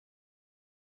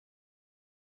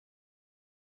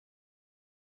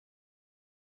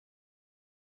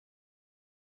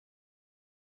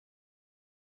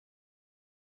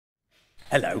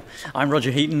Hello, I'm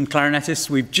Roger Heaton, clarinetist.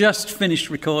 We've just finished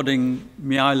recording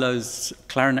Mihailo's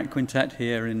clarinet quintet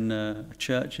here in a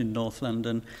church in North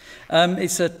London.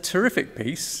 It's a terrific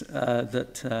piece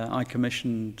that I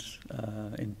commissioned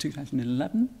in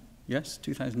 2011. Yes,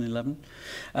 2011.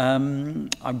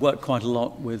 I worked quite a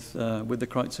lot with the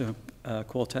Kreutzer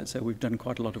Quartet, so we've done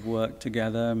quite a lot of work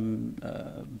together,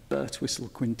 Bird Whistle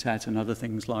Quintet and other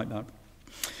things like that.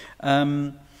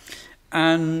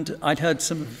 And I'd heard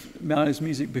some of Mihailo's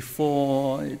music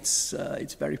before. It's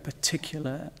very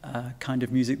particular kind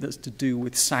of music that's to do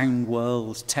with sound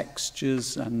worlds,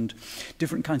 textures, and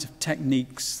different kinds of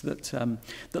techniques that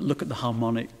look at the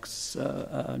harmonics,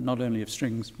 not only of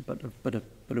strings but of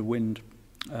wind,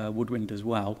 woodwind as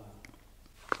well.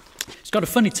 It's got a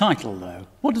funny title though.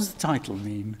 What does the title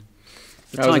mean?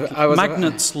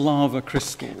 Magnets, lava,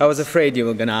 crystals. I was afraid you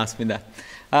were going to ask me that.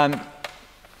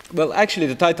 Well, actually,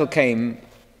 the title came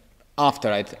after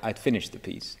I'd finished the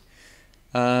piece.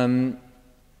 I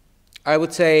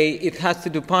would say it has to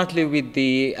do partly with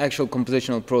the actual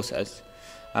compositional process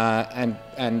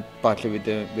and partly with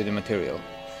the material.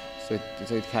 So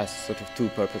it has sort of two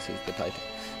purposes, the title.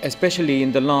 Especially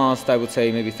in the last, I would say,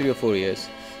 maybe 3 or 4 years,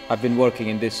 I've been working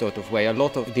in this sort of way. A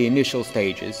lot of the initial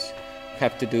stages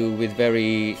have to do with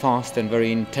very fast and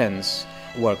very intense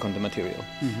work on the material.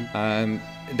 Mm-hmm.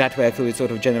 That way I feel it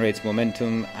sort of generates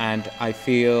momentum, and I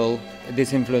feel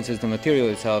this influences the material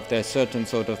itself. There are certain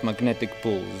sort of magnetic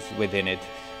pulls within it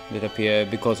that appear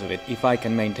because of it. If I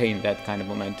can maintain that kind of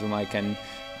momentum, I can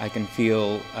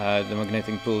feel the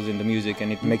magnetic pulls in the music,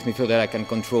 and it makes me feel that I can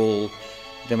control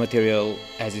the material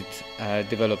as it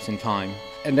develops in time.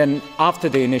 And then after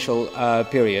the initial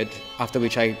period, after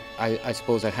which I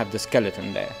suppose I have the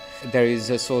skeleton there is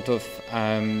a sort of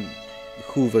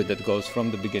hoover that goes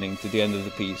from the beginning to the end of the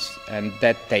piece, and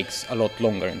that takes a lot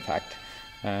longer, in fact,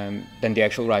 than the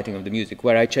actual writing of the music,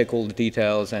 where I check all the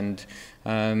details, and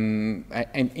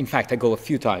in fact I go a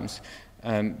few times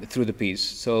through the piece.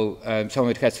 So some of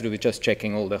it has to do with just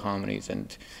checking all the harmonies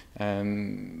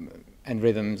and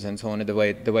rhythms and so on, and the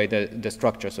way the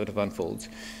structure sort of unfolds.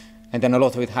 And then a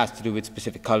lot of it has to do with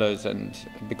specific colors, and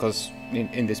because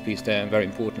in this piece they're very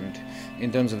important.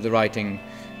 In terms of the writing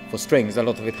for strings, a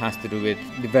lot of it has to do with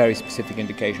the very specific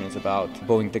indications about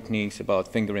bowing techniques, about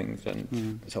fingerings,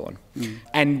 and so on.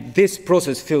 And this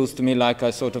process feels to me like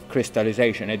a sort of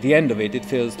crystallization. At the end of it, it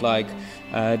feels like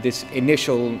this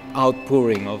initial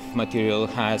outpouring of material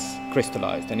has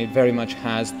crystallized, and it very much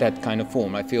has that kind of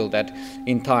form. I feel that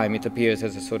in time it appears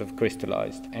as a sort of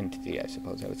crystallized entity, I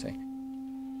suppose I would say.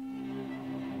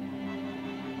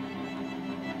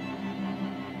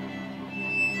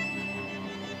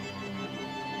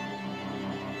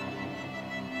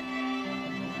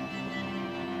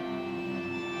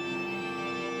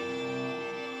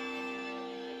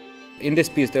 In this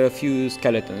piece there are a few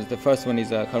skeletons. The first one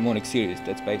is a harmonic series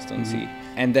that's based on C.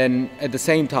 And then at the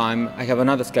same time I have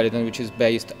another skeleton which is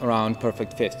based around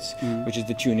perfect fifths, which is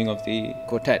the tuning of the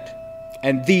quartet.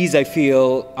 And these I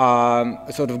feel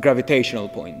are sort of gravitational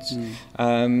points.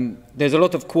 There's a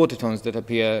lot of quarter tones that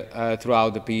appear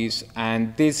throughout the piece,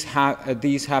 and these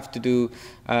have to do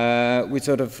with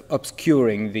sort of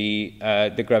obscuring the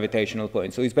gravitational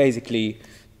points. So it's basically,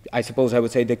 I suppose I would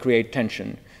say, they create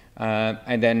tension.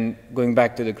 And then going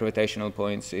back to the gravitational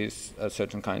points is a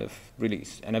certain kind of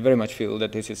release. And I very much feel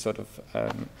that this is sort of,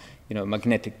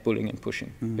 magnetic pulling and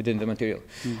pushing within the material.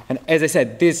 And as I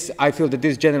said, I feel that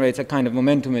this generates a kind of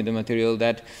momentum in the material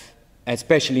that,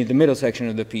 especially in the middle section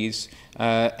of the piece,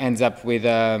 ends up with,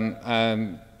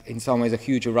 in some ways, a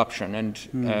huge eruption.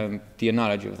 And the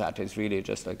analogy of that is really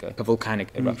just like a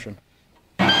volcanic eruption.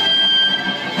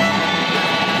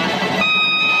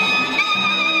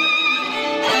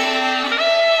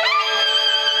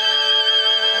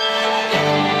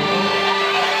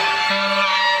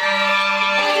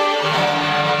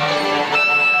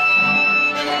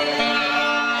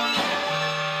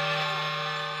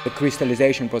 The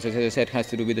crystallization process, as I said, has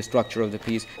to do with the structure of the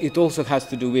piece. It also has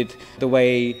to do with the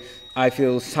way I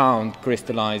feel sound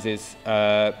crystallizes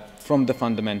from the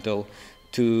fundamental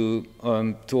to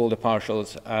all the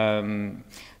partials.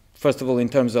 First of all, in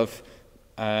terms of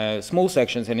small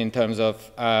sections, and in terms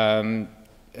of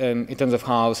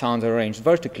how sounds are arranged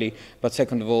vertically, but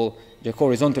second of all,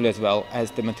 horizontally as well.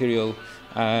 As the material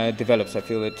develops, I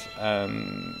feel it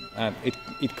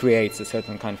creates a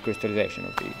certain kind of crystallization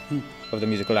of the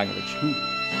musical language.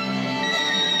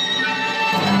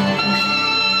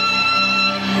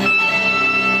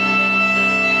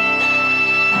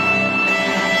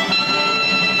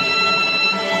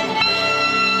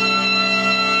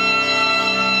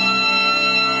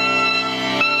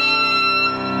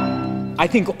 I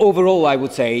think overall I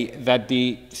would say that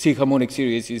the C harmonic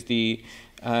series is the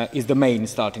main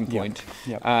starting point,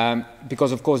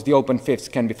 because of course the open fifths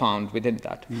can be found within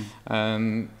that,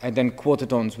 and then quarter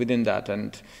tones within that,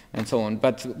 and so on.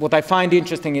 But what I find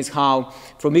interesting is how,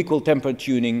 from equal tempo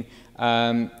tuning,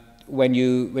 when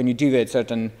you deviate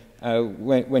certain,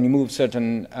 when you move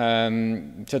certain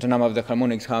number of the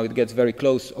harmonics, how it gets very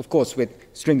close. Of course, with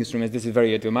string instruments, this is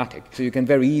very idiomatic, so you can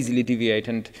very easily deviate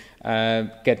and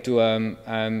get to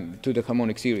the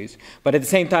harmonic series. But at the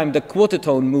same time, the quarter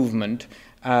tone movement,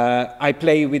 I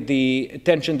play with the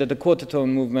tension that the quarter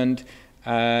tone movement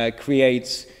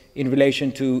creates in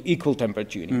relation to equal tempo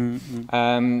tuning.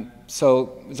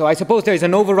 So I suppose there is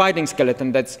an overriding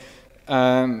skeleton that's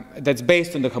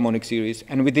based on the harmonic series,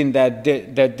 and within that,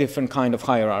 there are different kind of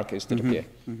hierarchies that appear.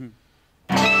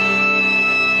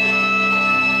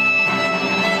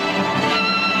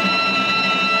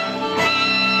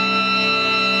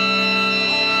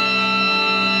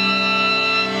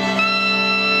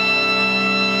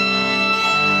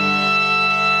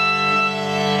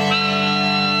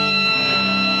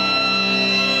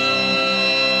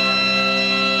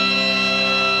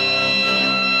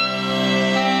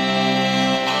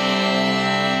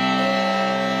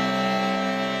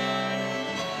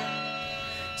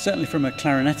 Certainly from a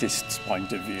clarinetist's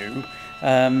point of view,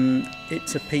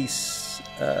 it's a piece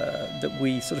that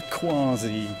we sort of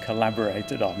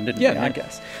quasi-collaborated on, didn't we, I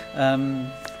guess.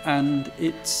 And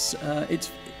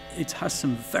it has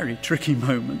some very tricky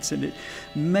moments in it,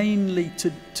 mainly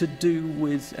to do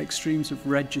with extremes of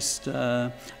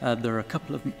register. There are a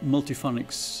couple of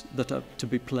multiphonics that are to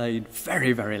be played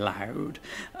very, very loud.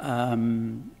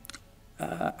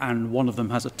 And one of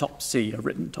them has a top C, a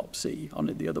written top C on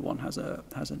it. The other one has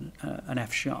an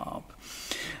F sharp,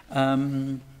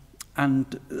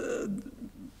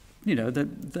 you know,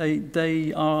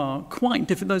 they are quite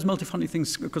different. Those multiphonic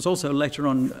things, because also later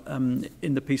on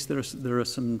in the piece there are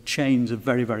some chains of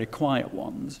very, very quiet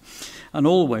ones, and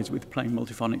always with playing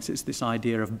multiphonics, it's this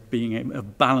idea of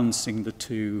balancing the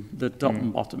two, the top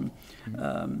and bottom.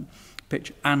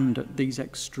 Pitch, and at these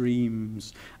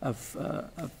extremes of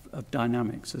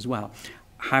dynamics as well.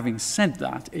 Having said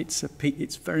that,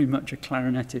 it's very much a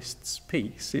clarinetist's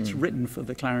piece. It's written for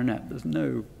the clarinet. There's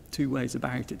no two ways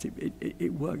about it.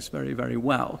 It works very, very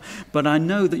well. But I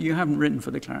know that you haven't written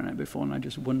for the clarinet before, and I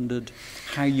just wondered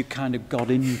how you kind of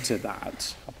got into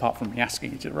that, apart from me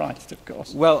asking you to write it, of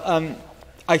course. Well,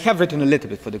 I have written a little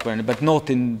bit for the clarinet, but not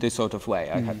in this sort of way,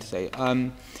 I have to say.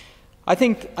 I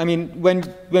think, I mean,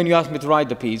 when you asked me to write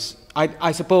the piece,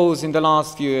 I suppose in the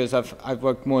last few years I've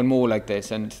worked more and more like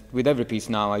this, and with every piece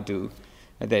now I do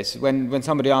this. When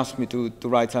somebody asks me to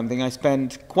write something, I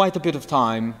spend quite a bit of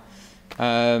time,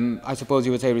 I suppose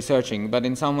you would say researching, but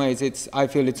in some ways I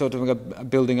feel it's sort of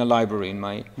building a library in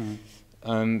my,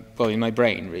 well, in my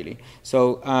brain, really.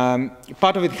 So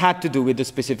part of it had to do with the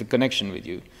specific connection with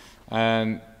you.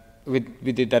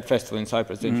 We did that festival in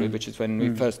Cyprus, didn't we, which is when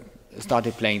we first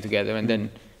started playing together, and then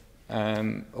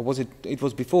or was it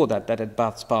was before that at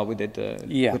Bath Spa we did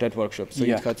that workshop, so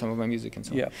you'd heard some of my music and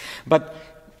so on. But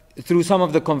through some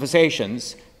of the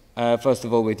conversations, first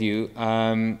of all with you,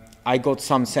 I got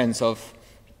some sense of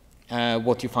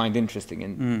what you find interesting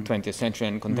in 20th century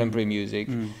and contemporary music.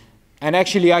 And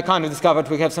actually, I kind of discovered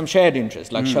we have some shared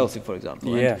interests, like Chelsea, for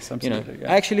example. Yes, and, absolutely. You know,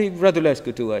 actually,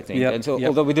 Radulescu too, I think. And so,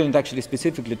 although we didn't actually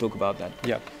specifically talk about that.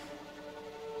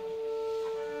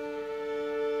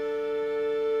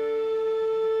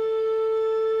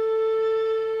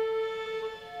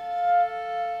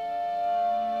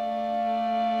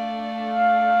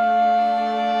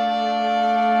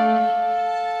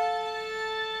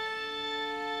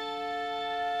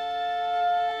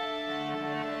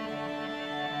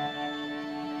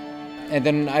 And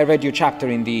then I read your chapter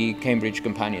in the Cambridge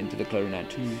Companion to the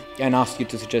Clarinet and asked you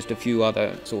to suggest a few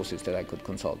other sources that I could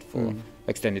consult for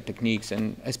extended techniques,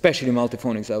 and especially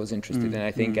multiphonics I was interested in, I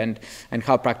think, and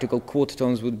how practical quarter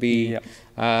tones would be,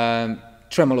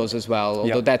 tremolos as well,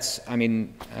 although that's, I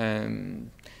mean,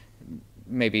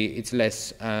 maybe it's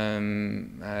less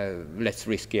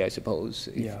risky, I suppose,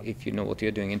 if you know what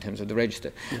you're doing in terms of the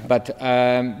register. But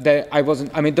I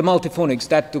wasn't, I mean, the multiphonics,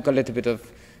 that took a little bit of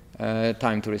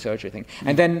time to research, I think.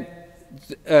 And then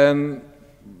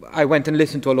I went and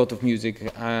listened to a lot of music.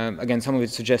 Again, some of it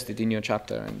suggested in your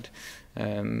chapter and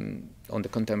on the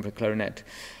contemporary clarinet.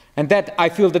 And that, I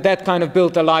feel that kind of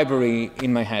built a library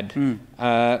in my head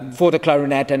for the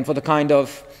clarinet and for the kind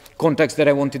of context that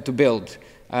I wanted to build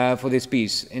for this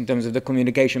piece in terms of the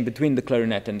communication between the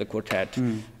clarinet and the quartet.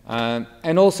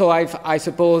 And also, I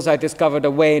suppose I discovered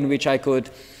a way in which I could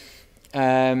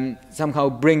somehow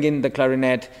bring in the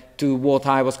clarinet to what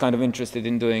I was kind of interested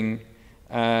in doing,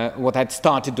 what I'd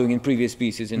started doing in previous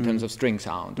pieces in terms of string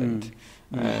sound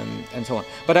and so on.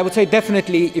 But I would say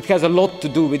definitely it has a lot to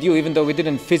do with you, even though we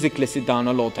didn't physically sit down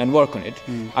a lot and work on it.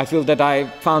 I feel that I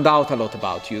found out a lot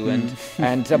about you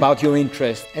and about your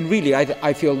interest. And really,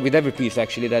 I feel with every piece,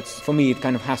 actually, that's, for me, it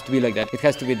kind of has to be like that. It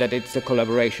has to be that it's a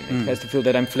collaboration. It has to feel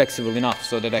that I'm flexible enough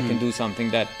so that I can do something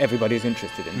that everybody is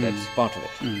interested in. That's part of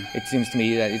it. It seems to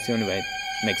me that it's the only way it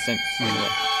makes sense. Anyway.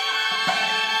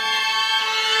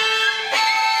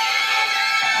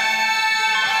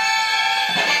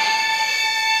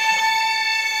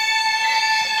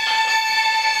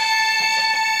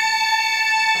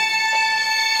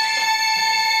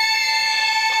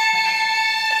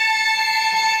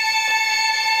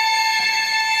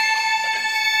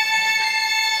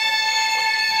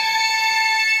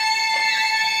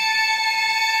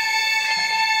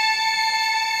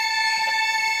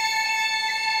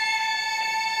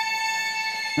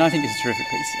 And I think it's a terrific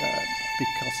piece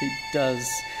because it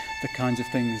does the kinds of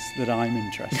things that I'm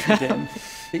interested in.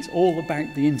 It's all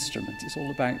about the instrument. It's all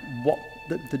about what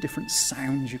the different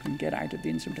sounds you can get out of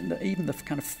the instrument, and even the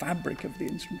kind of fabric of the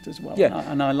instrument as well. Yeah.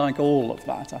 And I like all of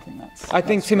that. I think that's. I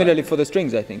think similarly for the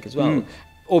strings, I think as well.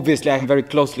 Obviously, I'm very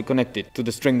closely connected to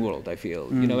the string world, I feel,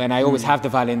 you know, and I always have the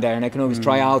violin there, and I can always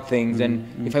try out things,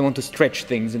 and if I want to stretch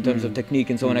things in terms of technique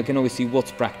and so on, I can always see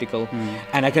what's practical,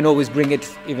 and I can always bring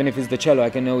it, even if it's the cello, I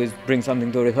can always bring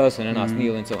something to a rehearsal and ask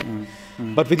Neil and so on.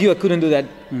 But with you, I couldn't do that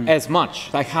as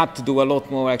much. I had to do a lot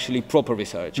more actually proper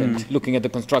research and looking at the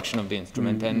construction of the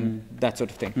instrument and that sort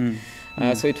of thing.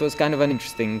 So it was kind of an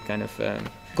interesting kind of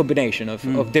combination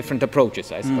of different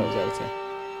approaches, I suppose I would say.